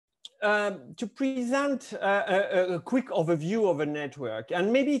to present a quick overview of a network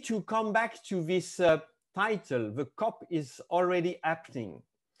and maybe to come back to this title, the COP is already happening.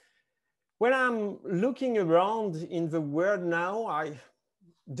 When I'm looking around in the world now, I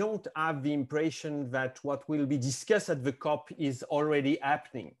don't have the impression that what will be discussed at the COP is already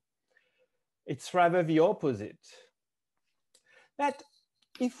happening. It's rather the opposite. That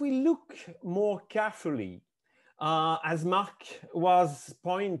if we look more carefully, as Mark was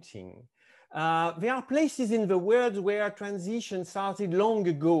pointing, there are places in the world where transition started long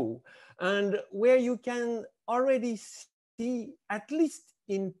ago and where you can already see, at least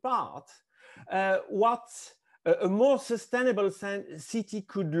in part, what a more sustainable city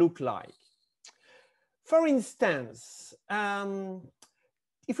could look like. For instance,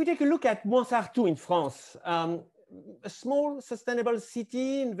 if we take a look at Mouans-Sartoux in France, a small sustainable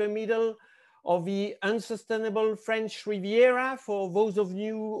city in the middle of the unsustainable French Riviera, for those of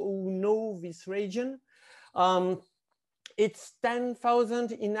you who know this region. It's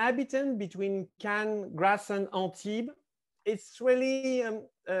 10,000 inhabitants between Cannes, Grasse and Antibes. It's really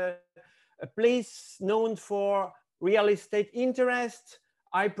a place known for real estate interest,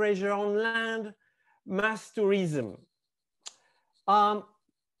 high pressure on land, mass tourism.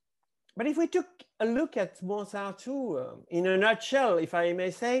 But if we took a look at Mouans-Sartoux in a nutshell, if I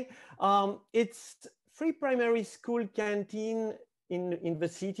may say, it's 3 primary school canteens in the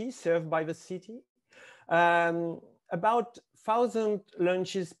city, served by the city, about 1,000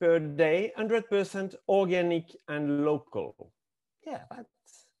 lunches per day, 100% organic and local. Yeah,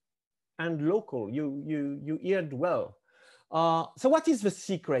 and local, you heard well. So what is the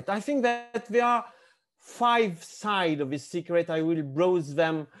secret? I think that there are 5 sides of this secret. I will browse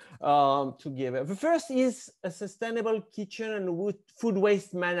them together. The first is a sustainable kitchen and food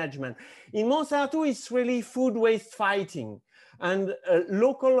waste management. In Mouans-Sartoux, it's really food waste fighting, and a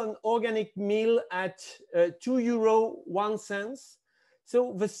local and organic meal at €2.01.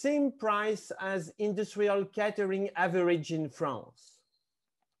 So the same price as industrial catering average in France.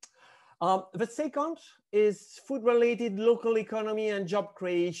 The second is food-related local economy and job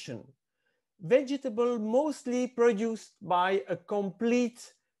creation. Vegetable mostly produced by a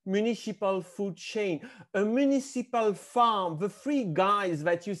complete municipal food chain, a municipal farm. The 3 guys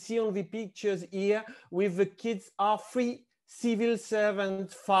that you see on the pictures here with the kids are 3 civil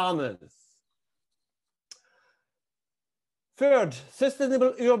servant farmers. Third,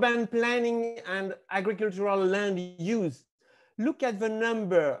 sustainable urban planning and agricultural land use. Look at the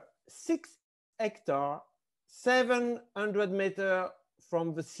number, 6 hectares, 700 meters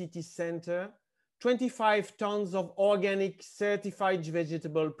from the city center, 25 tons of organic certified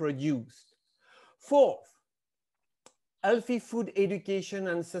vegetable produced. Fourth, healthy food education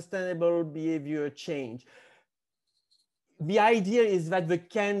and sustainable behavior change. The idea is that the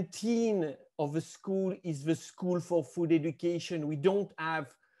canteen of the school is the school for food education. We don't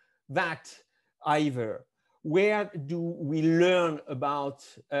have that either. Where do we learn about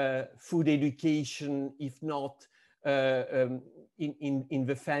food education if not in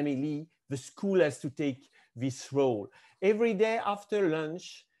the family? The school has to take this role. Every day after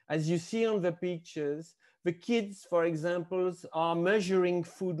lunch, as you see on the pictures, the kids, for example, are measuring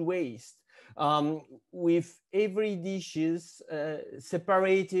food waste with every dishes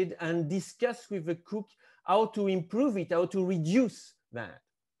separated and discuss with the cook how to improve it, how to reduce that.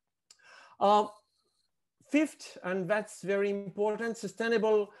 Fifth, and that's very important,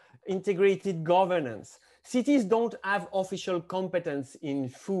 sustainable integrated governance. Cities don't have official competence in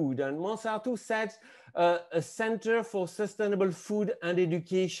food, and Mouans-Sartoux sets a center for sustainable food and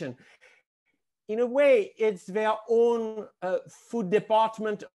education. In a way, it's their own food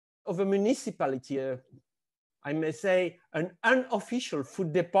department of a municipality, I may say an unofficial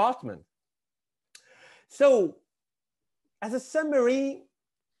food department. So, as a summary,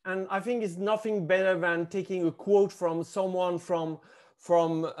 and I think it's nothing better than taking a quote from someone from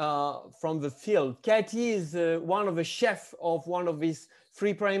the field. Cathy is one of the chefs of one of these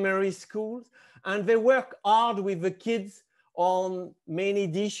 3 primary schools, and they work hard with the kids on many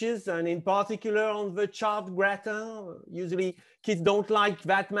dishes, and in particular on the chard gratin. Usually kids don't like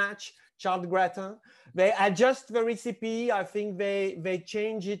that much, chard gratin. They adjust the recipe. I think they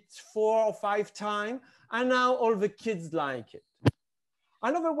change it 4 or 5 times, and now all the kids like it.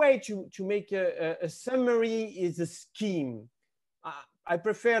 Another way to make a summary is a scheme. I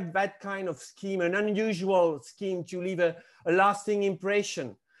prefer that kind of scheme, an unusual scheme to leave a lasting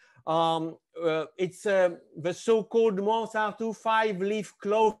impression. It's the so-called Mouans-Sartoux 5-leaf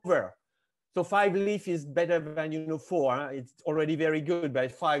clover. So 5-leaf is better than 4. Huh? It's already very good,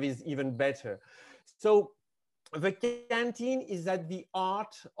 but 5 is even better. So the canteen is at the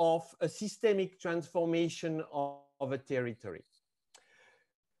heart of a systemic transformation of a territory.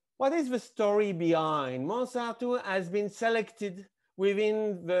 What is the story behind? Mouans-Sartoux has been selected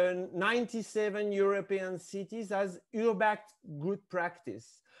within the 97 European cities as Urbact good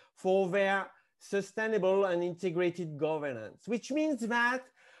practice for their sustainable and integrated governance, which means that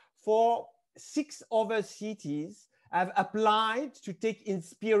for 6 other cities have applied to take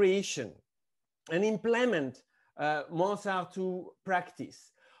inspiration and implement Mouans-Sartoux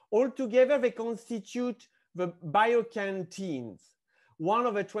practice. Altogether, they constitute the BioCanteens, one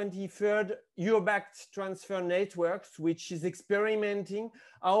of the 23rd Urbact Transfer Networks, which is experimenting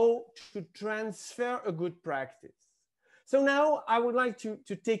how to transfer a good practice. So now I would like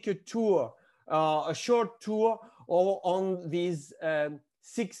to take a tour, a short tour on these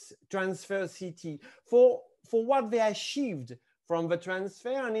 6 transfer cities for what they achieved from the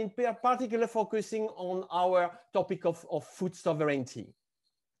transfer, and in particular focusing on our topic of food sovereignty.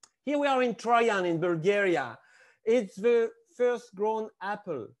 Here we are in Troian in Bulgaria. It's the first grown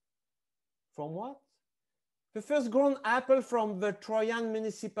apple. From what? The first grown apple from the Troian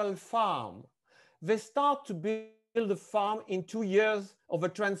municipal farm. They start to build a farm in 2 years of the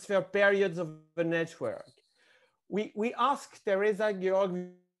transfer periods of the network. We asked Teresa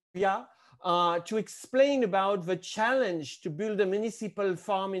Georgia to explain about the challenge to build a municipal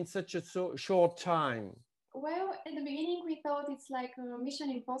farm in such a short time. Well, at the beginning, we thought it's like a mission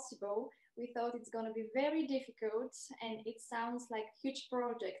impossible. We thought it's going to be very difficult, and it sounds like a huge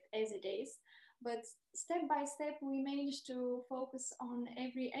project as it is. But step by step, we managed to focus on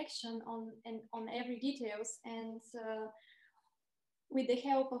every action, on every details, and with the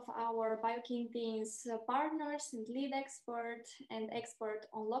help of our BioCanteens partners and lead expert and expert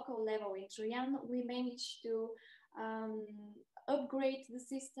on local level in Troian, we managed to upgrade the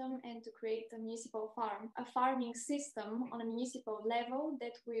system and to create a municipal farm, a farming system on a municipal level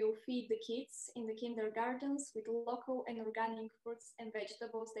that will feed the kids in the kindergartens with local and organic fruits and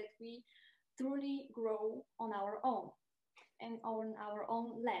vegetables that we truly grow on our own and on our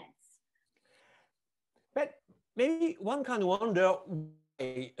own lands. But maybe one can wonder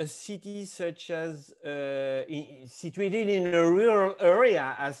why a city such as situated in a rural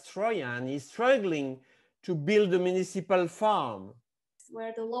area as Troian is struggling to build a municipal farm.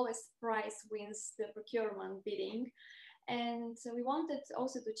 Where the lowest price wins the procurement bidding. And so we wanted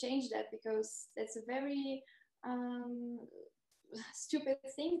also to change that, because that's a very stupid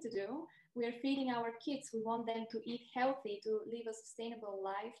thing to do. We're feeding our kids. We want them to eat healthy, to live a sustainable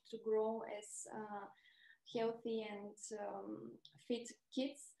life, to grow as healthy and fit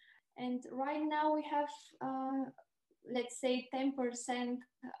kids. And right now we have, let's say, 10%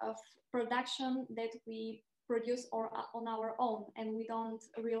 of production that we produce on our own, and we don't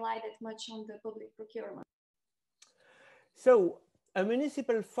rely that much on the public procurement. So a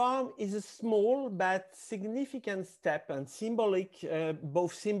municipal farm is a small but significant step and symbolic,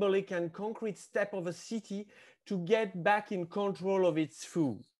 both symbolic and concrete step of a city to get back in control of its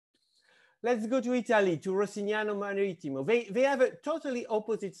food. Let's go to Italy, to Rossignano Marittimo. They have a totally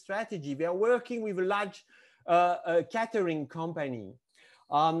opposite strategy. They are working with a large catering company.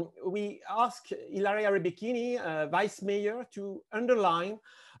 We asked Ilaria Rebecchini, Vice Mayor, to underline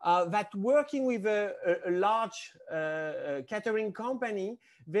that working with a large catering company,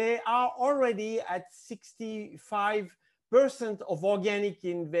 they are already at 65% of organic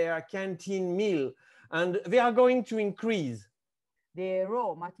in their canteen meal, and they are going to increase. The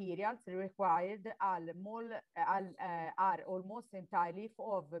raw materials required are almost entirely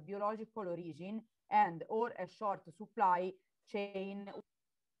of biological origin and or a short supply chain.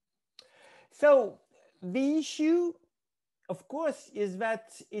 So the issue, of course, is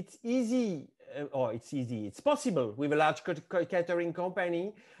that it's easy, it's possible with a large catering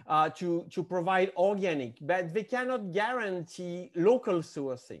company to provide organic, but they cannot guarantee local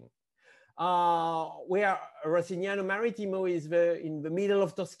sourcing. Where Rossignano Marittimo is in the middle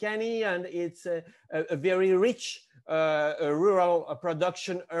of Tuscany, and it's a very rich rural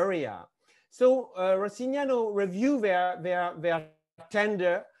production area. So Rossignano review their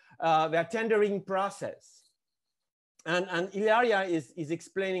tendering process. And Ilaria is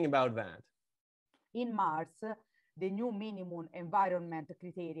explaining about that. In March, the new minimum environment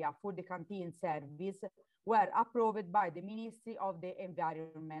criteria for the canteen service were approved by the Ministry of the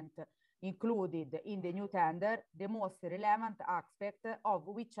Environment, included in the new tender, the most relevant aspects of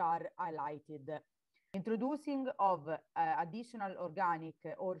which are highlighted. Introducing of additional organic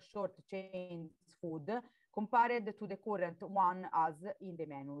or short chain food compared to the current one as in the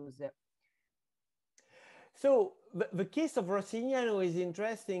menus. So the case of Rossignano is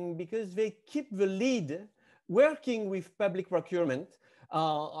interesting because they keep the lead working with public procurement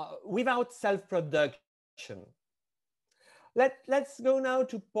without self-production. Let's go now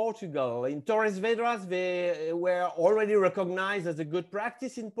to Portugal. In Torres Vedras, they were already recognized as a good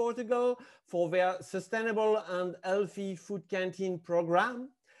practice in Portugal for their sustainable and healthy food canteen program.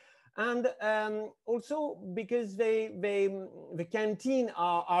 And also because the canteen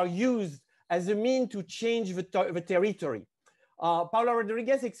are used as a mean to change the territory. Paula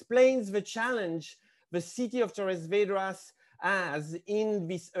Rodriguez explains the challenge the city of Torres Vedras as in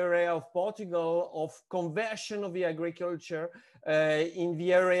this area of Portugal of conversion of the agriculture in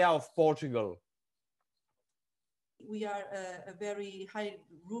the area of Portugal. We are a very high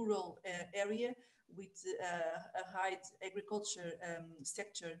rural area with a high agriculture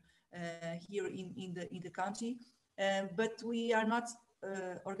sector here in the country, but we are not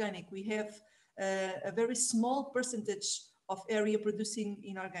organic. We have a very small percentage of area producing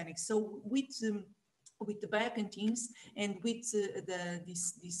inorganic. So with the BioCanteens and with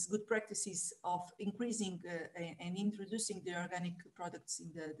these good practices of increasing and introducing the organic products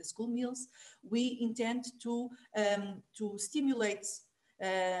in the school meals, we intend to stimulate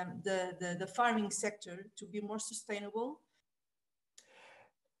the farming sector to be more sustainable.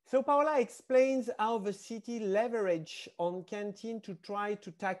 So Paola explains how the city leverage on canteen to try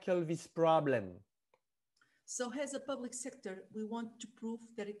to tackle this problem. So as a public sector, we want to prove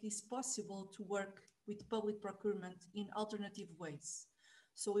that it is possible to work with public procurement in alternative ways.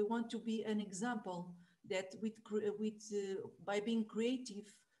 So we want to be an example that by being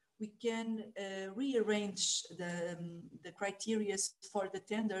creative, we can rearrange the criteria for the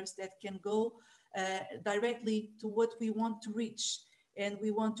tenders that can go directly to what we want to reach. And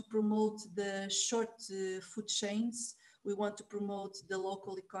we want to promote the short food chains. We want to promote the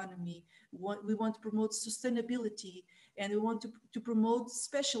local economy. We want to promote sustainability, and we want to promote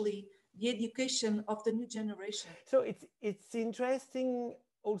especially the education of the new generation. So it's interesting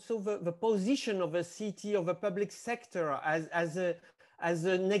also the position of a city, of a public sector as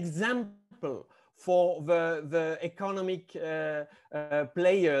an example for the economic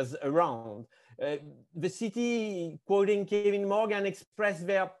players around. The city, quoting Kevin Morgan, expressed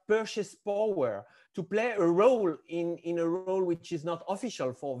their purchase power to play a role in a role which is not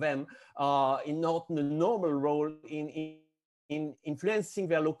official for them, in not the normal role in influencing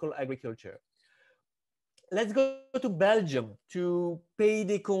their local agriculture. Let's go to Belgium, to Pays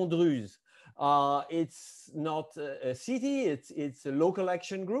des Condrues. It's not a city, it's a local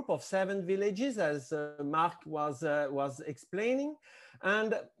action group of 7 villages, as Marc was explaining.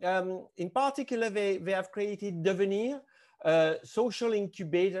 And in particular, they have created Devenir, a social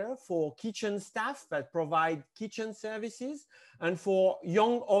incubator for kitchen staff that provide kitchen services and for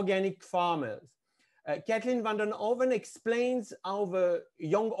young organic farmers. Kathleen van den Hoven explains how the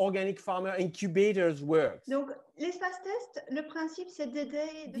young organic farmer incubators work. Donc, l'espace test, le principe, c'est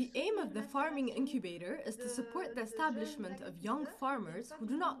d'aider. The aim of the farming incubator is to support the establishment of young farmers who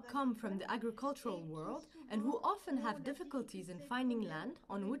do not come from the agricultural world and who often have difficulties in finding land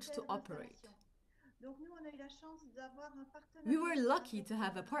on which to operate. We were lucky to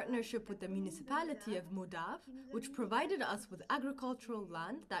have a partnership with the municipality of Modave, which provided us with agricultural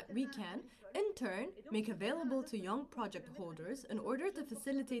land that we can, in turn, make available to young project holders in order to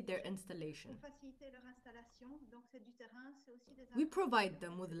facilitate their installation. We provide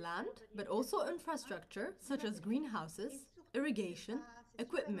them with land, but also infrastructure such as greenhouses, irrigation,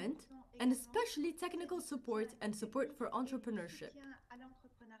 equipment, and especially technical support and support for entrepreneurship.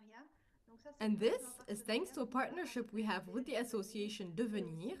 And this is thanks to a partnership we have with the association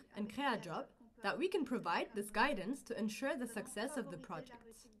Devenir and CréaJob that we can provide this guidance to ensure the success of the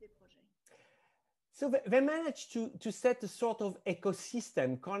projects. So they managed to set a sort of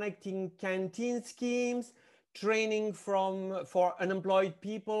ecosystem connecting canteen schemes, training for unemployed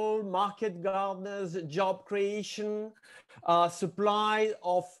people, market gardeners, job creation, supply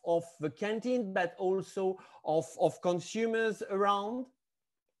of the canteen, but also of consumers around.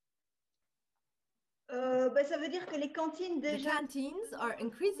 Ça veut dire que les cantines The canteens are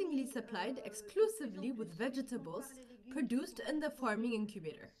increasingly supplied exclusively with vegetables produced in the farming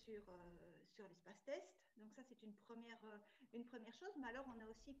incubator.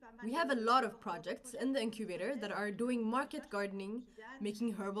 We have a lot of projects in the incubator that are doing market gardening,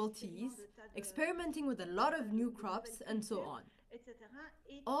 making herbal teas, experimenting with a lot of new crops, and so on.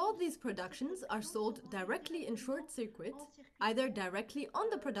 All these productions are sold directly in short circuit, either directly on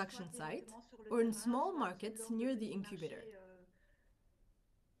the production site or in small markets near the incubator.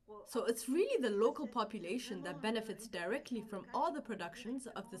 So it's really the local population that benefits directly from all the productions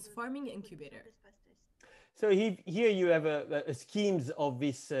of this farming incubator. So here you have schemes of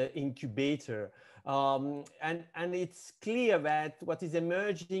this incubator. And it's clear that what is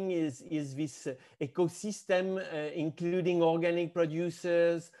emerging is this ecosystem, including organic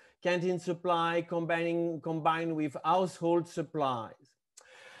producers, canteen supply, combined with household supplies.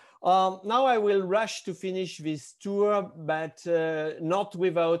 Now I will rush to finish this tour, but not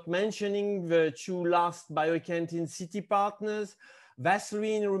without mentioning the two last BioCanteen city partners.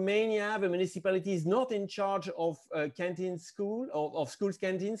 Vaslui in Romania, the municipality is not in charge of canteen school, or of schools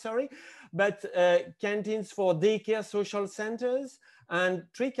canteen, sorry, but canteens for daycare social centers. And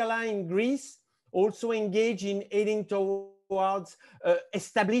Trikala in Greece also engage in aiding towards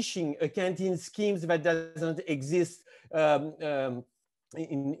establishing a canteen schemes that doesn't exist in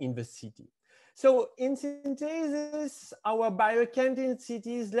the city. So in synthesis, our BioCanteen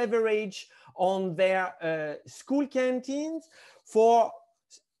cities leverage on their school canteens for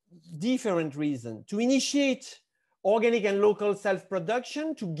different reasons: to initiate organic and local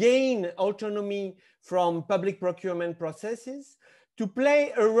self-production, to gain autonomy from public procurement processes, to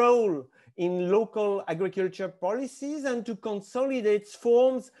play a role in local agriculture policies, and to consolidate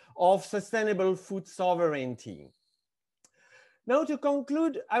forms of sustainable food sovereignty. Now, to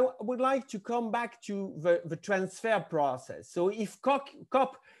conclude, I would like to come back to the transfer process. So if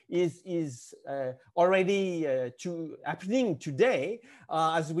COP is already happening today,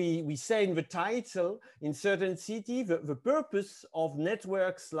 as we say in the title, in certain cities, the purpose of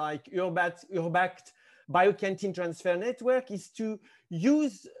networks like Urbact BioCanteen Transfer Network is to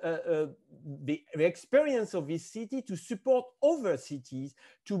use the experience of this city to support other cities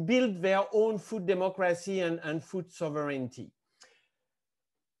to build their own food democracy and food sovereignty.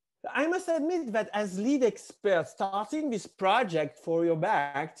 I must admit that as lead expert starting this project for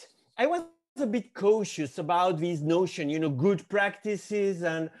Urbact, I was a bit cautious about these notions, good practices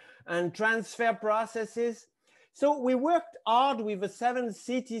and transfer processes. So we worked hard with the 7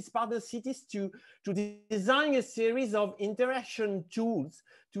 cities, partner cities, to design a series of interaction tools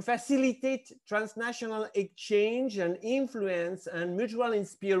to facilitate transnational exchange and influence and mutual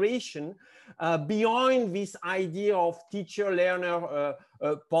inspiration beyond this idea of teacher-learner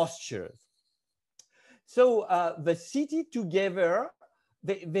postures. So the city together,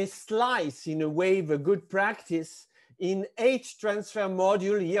 they slice in a way the good practice in 8 transfer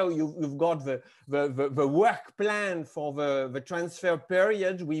modules. Here you've got the work plan for the transfer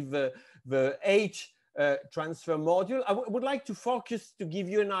period with the 8 transfer module. I would like to focus to give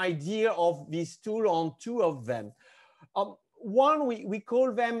you an idea of this tool on 2 of them. One, we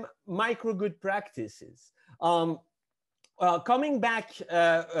call them micro good practices. Coming back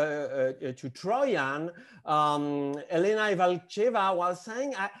to Trojan, Elena Ivalcheva was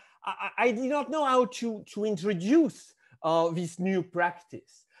saying, I did not know how to introduce this new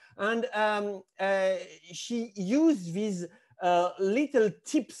practice. And she used these little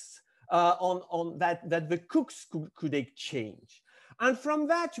tips on that the cooks could exchange. And from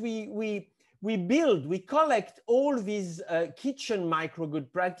that, we collect all these kitchen micro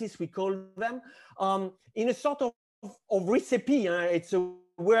good practice, we call them, in a sort of recipe. It's a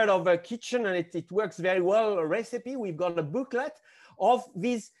word of a kitchen, and it works very well, a recipe. We've got a booklet of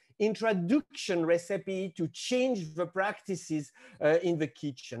this introduction recipe to change the practices in the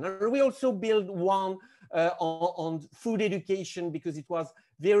kitchen. And we also build one on food education because it was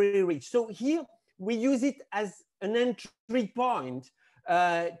very rich. So here we use it as an entry point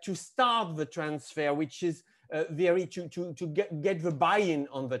to start the transfer, which is to get the buy-in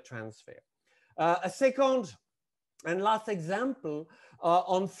on the transfer. A second and last example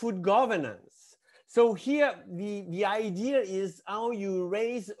on food governance. So here, the idea is how you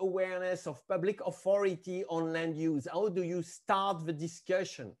raise awareness of public authority on land use. How do you start the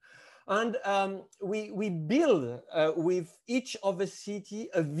discussion? And we build with each of the city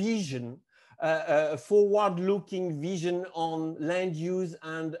a vision, a forward-looking vision on land use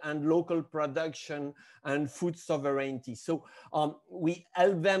and local production and food sovereignty. So we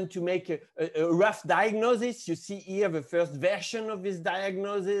help them to make a rough diagnosis. You see here the first version of this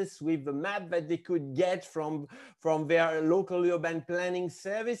diagnosis with the map that they could get from their local urban planning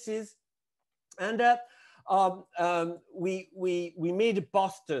services. And we made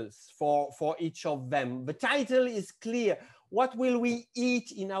posters for each of them. The title is clear. What will we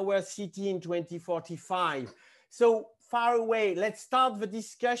eat in our city in 2045? So far away, let's start the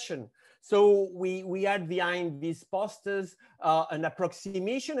discussion. So we had behind these posters an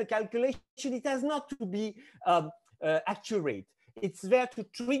approximation, a calculation. It has not to be accurate. It's there to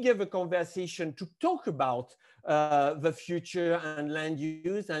trigger the conversation, to talk about the future and land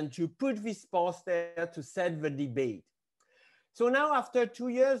use, and to put this poster to set the debate. So now after 2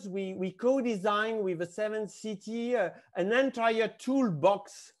 years, we co-designed with the 7th city an entire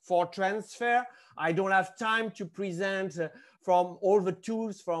toolbox for transfer. I don't have time to present from all the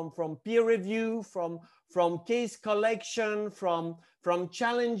tools, from peer review, from case collection, from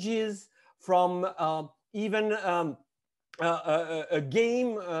challenges, from even a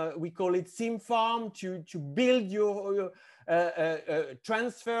game, we call it Sim Farm, to build your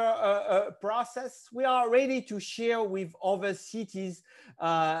transfer process. We are ready to share with other cities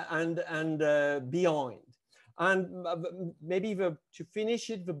and beyond. And maybe to finish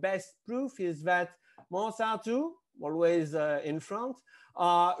it, the best proof is that Mouans-Sartoux, always in front,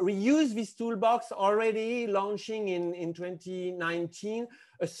 reuse this toolbox, already launching in 2019,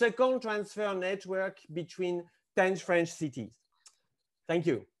 a second transfer network between 10 French cities. Thank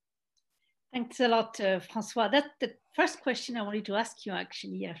you. Thanks a lot, Francois. That's the first question I wanted to ask you,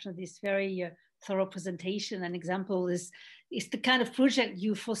 actually, after this very thorough presentation and example is the kind of project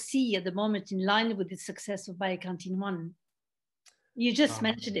you foresee at the moment in line with the success of BioCanteen 1? You just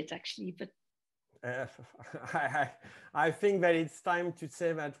mentioned it, actually, but I think that it's time to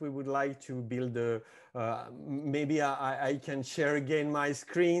say that we would like to build a, maybe I can share again my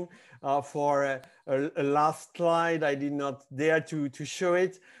screen for a last slide. I did not dare to show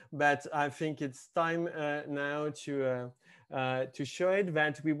it, but I think it's time now to show it,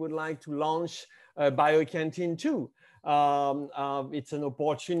 that we would like to launch BioCanteen 2. It's an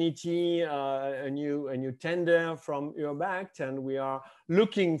opportunity, a new tender from Urbact, and we are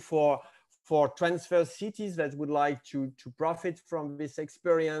looking for transfer cities that would like to profit from this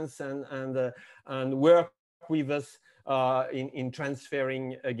experience and work with us in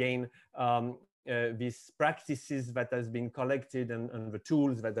transferring again these practices that has been collected and the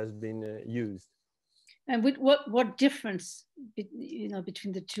tools that has been used. And with what difference,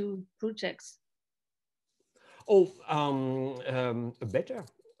 between the two projects? Oh,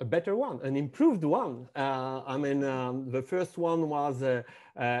 a better one, an improved one. I mean, the first one was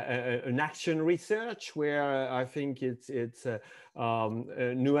an action research where I think it's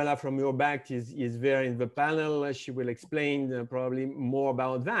Nuala from Urbact is there in the panel. She will explain probably more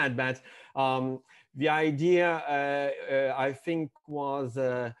about that. But the idea, I think, was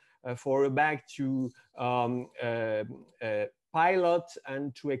for Urbact to pilot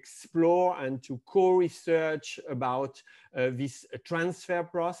and to explore and to co-research about these transfer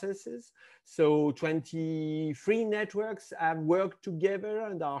processes. So 23 networks have worked together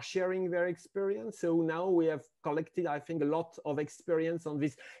and are sharing their experience. So now we have collected, I think, a lot of experience on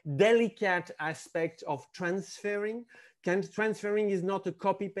this delicate aspect of transferring. Transferring is not a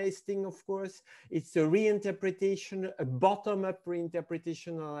copy pasting, of course. It's a reinterpretation, a bottom-up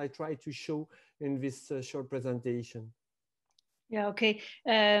reinterpretation, I try to show in this short presentation. Yeah, okay.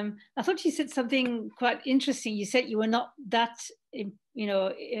 I thought you said something quite interesting. You said you were not that,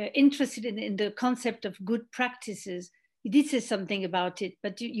 interested in the concept of good practices. You did say something about it,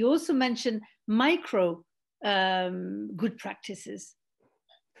 but you also mentioned micro good practices.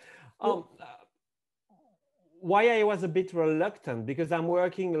 Why I was a bit reluctant, because I'm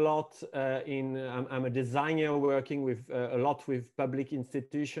working a lot I'm a designer working with a lot with public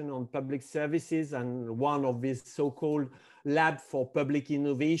institutions on public services, and one of these so-called lab for public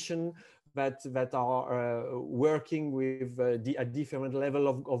innovation that are working with a different level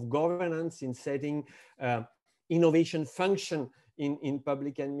of governance in setting innovation function in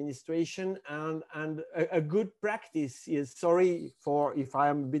public administration, and a good practice is, sorry for if I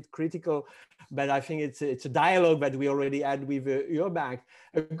am a bit critical, but I think it's a dialogue that we already had with Urbact.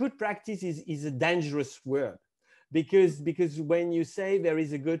 A good practice is a dangerous word, because when you say there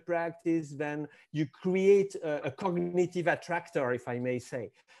is a good practice, then you create a cognitive attractor, if I may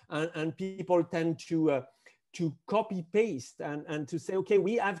say, and people tend to copy paste and to say, okay,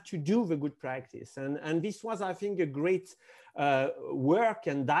 we have to do the good practice. And this was, I think, a great work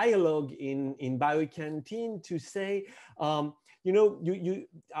and dialogue in BioCanteen to say,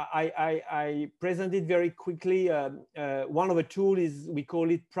 I presented very quickly, one of the tools is, we call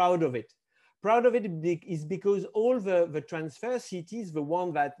it Proud of It. Proud of it is because all the transfer cities, the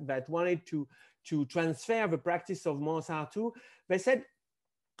one that wanted to transfer the practice of Mouans-Sartoux, they said,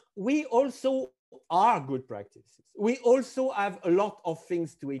 we also are good practices. We also have a lot of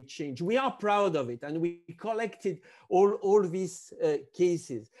things to exchange. We are proud of it, and we collected all these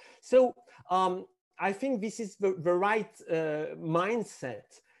cases. So I think this is the right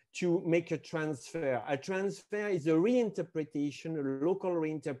mindset to make a transfer. A transfer is a reinterpretation, a local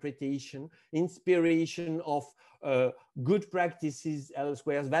reinterpretation, inspiration of good practices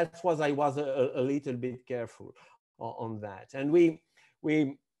elsewhere. That's why I was a little bit careful on that. And we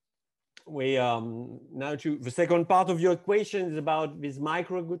we now to the second part of your question is about this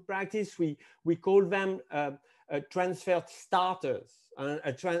micro good practice. We call them transfer starters.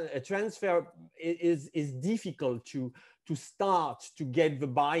 A transfer is difficult to start to get the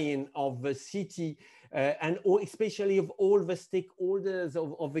buy-in of the city and especially of all the stakeholders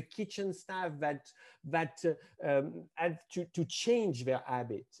of the kitchen staff that had to change their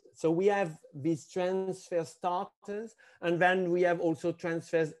habit. So we have these transfer starters, and then we have also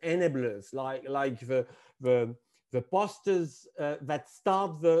transfers enablers, like the posters that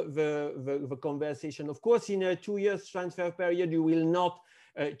start the conversation. Of course, in a 2 years transfer period, you will not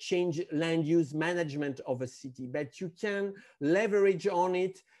change land use management of a city, but you can leverage on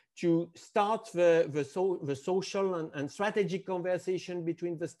it to start the social and strategic conversation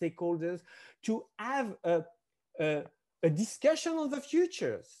between the stakeholders, to have a discussion on the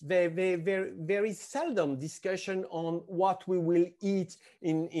futures. Very seldom discussion on what we will eat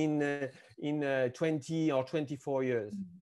in 20 or 24 years.